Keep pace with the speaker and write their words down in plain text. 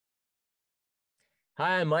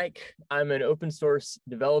Hi, I'm Mike. I'm an open source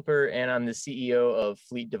developer and I'm the CEO of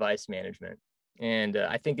Fleet Device Management. And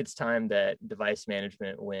I think it's time that device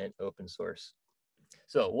management went open source.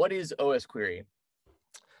 So what is Osquery?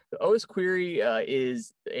 The Osquery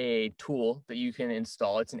is a tool that you can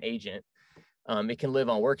install. It's an agent. It can live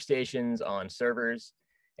on workstations, on servers.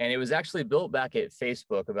 And it was actually built back at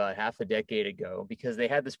Facebook about half a decade ago because they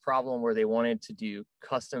had this problem where they wanted to do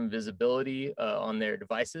custom visibility on their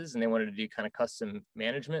devices and they wanted to do kind of custom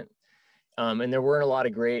management. And there weren't a lot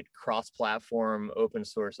of great cross-platform open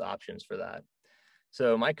source options for that.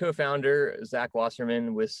 So my co-founder, Zach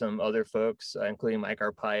Wasserman, with some other folks, including Mike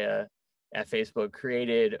Arpaia at Facebook,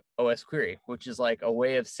 created Osquery, which is like a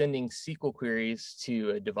way of sending SQL queries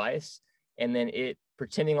to a device and then it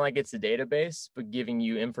pretending like it's a database, but giving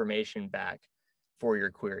you information back for your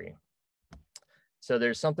query. So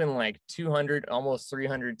there's something like 200, almost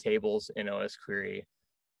 300 tables in Osquery,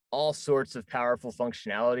 all sorts of powerful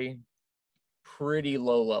functionality, pretty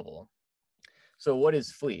low level. So what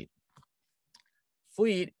is Fleet?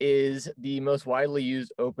 Fleet is the most widely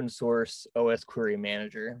used open source Osquery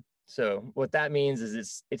manager. So what that means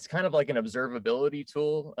is it's kind of like an observability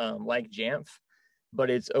tool like Jamf, but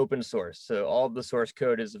it's open source. So all of the source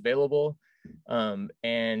code is available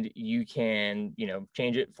and you can,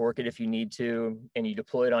 change it, fork it if you need to, and you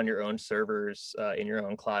deploy it on your own servers in your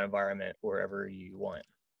own cloud environment, wherever you want.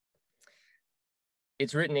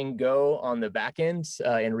 It's written in Go on the back end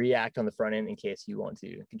and React on the front end in case you want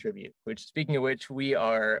to contribute, which speaking of which, we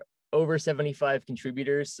are over 75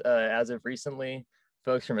 contributors as of recently,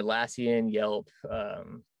 folks from Atlassian, Yelp,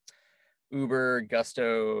 Uber,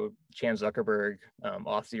 Gusto, Chan Zuckerberg,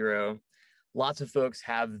 Auth0. Lots of folks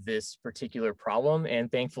have this particular problem, and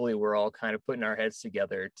thankfully we're all kind of putting our heads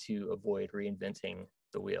together to avoid reinventing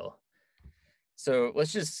the wheel. So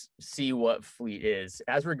let's just see what Fleet is.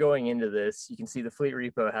 As we're going into this, you can see the Fleet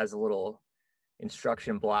repo has a little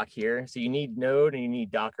instruction block here. So you need Node and you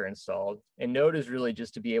need Docker installed. And Node is really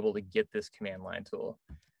just to be able to get this command line tool.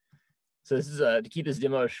 So this is to keep this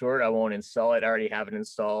demo short, I won't install it. I already have it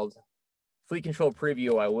installed. Fleet control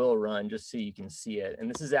preview I will run just so you can see it. And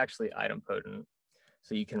this is actually idempotent,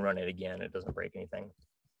 so you can run it again. It doesn't break anything.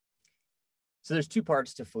 So there's two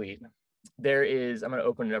parts to Fleet. There is, I'm going to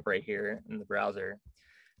open it up right here in the browser.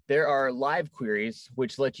 There are live queries,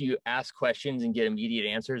 which let you ask questions and get immediate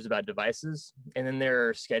answers about devices. And then there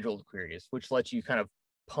are scheduled queries, which let you kind of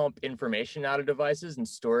pump information out of devices and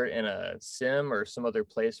store it in a SIM or some other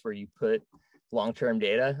place where you put long-term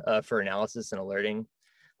data for analysis and alerting,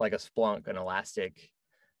 like a Splunk, an Elastic,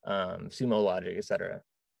 Sumo Logic, et cetera.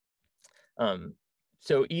 And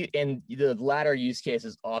the latter use case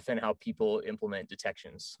is often how people implement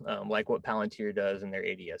detections, like what Palantir does in their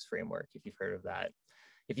ADS framework, if you've heard of that.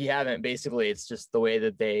 If you haven't, basically, it's just the way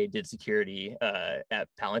that they did security at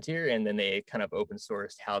Palantir, and then they kind of open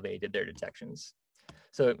sourced how they did their detections.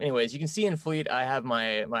 So anyways, you can see in Fleet, I have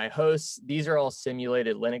my hosts. These are all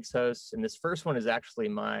simulated Linux hosts, and this first one is actually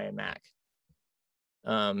my Mac.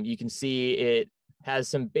 You can see it has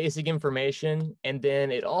some basic information, and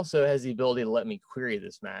then it also has the ability to let me query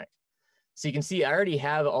this Mac. So you can see I already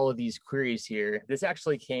have all of these queries here. This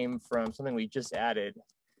actually came from something we just added,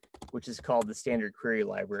 which is called the standard query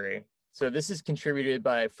library. So this is contributed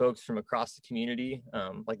by folks from across the community.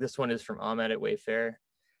 Like this one is from Ahmed at Wayfair.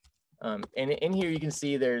 And in here you can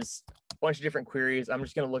see there's a bunch of different queries. I'm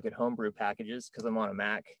just going to look at homebrew packages because I'm on a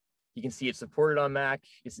Mac. You can see it's supported on Mac.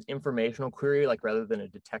 It's an informational query, like rather than a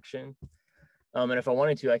detection. And if I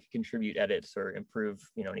wanted to, I could contribute edits or improve,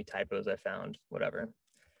 any typos I found, whatever.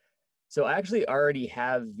 So I actually already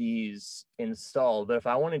have these installed, but if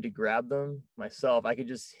I wanted to grab them myself, I could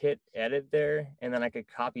just hit edit there, and then I could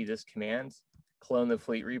copy this command, clone the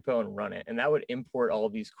Fleet repo, and run it. And that would import all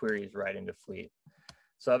of these queries right into Fleet.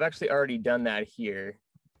 So I've actually already done that here,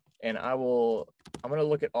 and I'm going to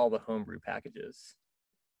look at all the homebrew packages.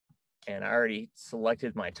 And I already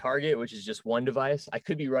selected my target, which is just one device. I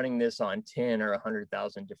could be running this on 10 or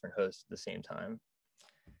 100,000 different hosts at the same time.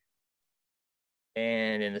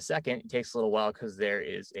 And in a second, it takes a little while because there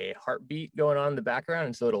is a heartbeat going on in the background,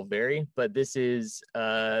 and so it'll vary. But this is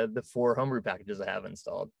the 4 homebrew packages I have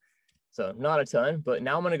installed. So not a ton, but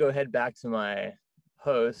now I'm going to go head back to my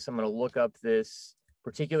host. I'm going to look up this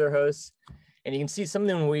particular host. And you can see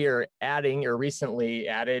something we are adding or recently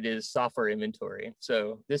added is software inventory.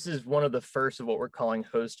 So this is one of the first of what we're calling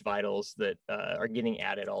host vitals that are getting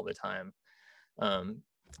added all the time.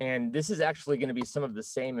 And this is actually going to be some of the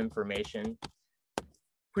same information.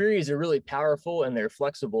 Queries are really powerful and they're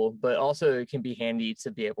flexible, but also it can be handy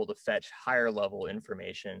to be able to fetch higher level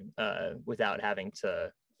information without having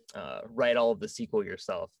to write all of the SQL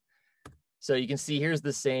yourself. So you can see here's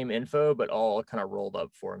the same info, but all kind of rolled up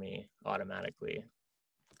for me automatically.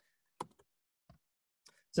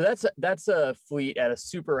 So that's a Fleet at a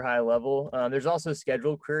super high level. There's also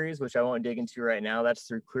scheduled queries, which I won't dig into right now. That's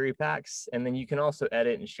through query packs. And then you can also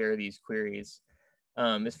edit and share these queries.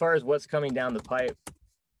 As far as what's coming down the pipe,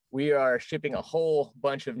 we are shipping a whole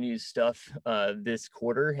bunch of new stuff this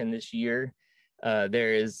quarter and this year.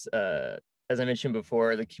 There is, as I mentioned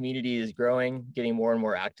before, the community is growing, getting more and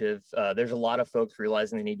more active. There's a lot of folks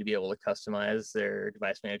realizing they need to be able to customize their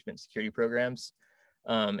device management security programs.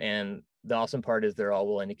 And the awesome part is they're all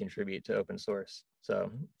willing to contribute to open source.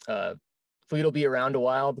 So Fleet will be around a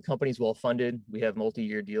while. The company's well funded. We have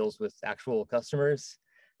multi-year deals with actual customers,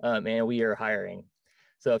 and we are hiring.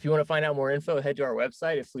 So if you want to find out more info, head to our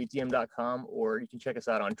website at fleetdm.com, or you can check us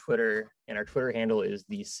out on Twitter. And our Twitter handle is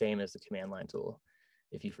the same as the command line tool,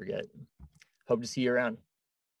 if you forget. Hope to see you around.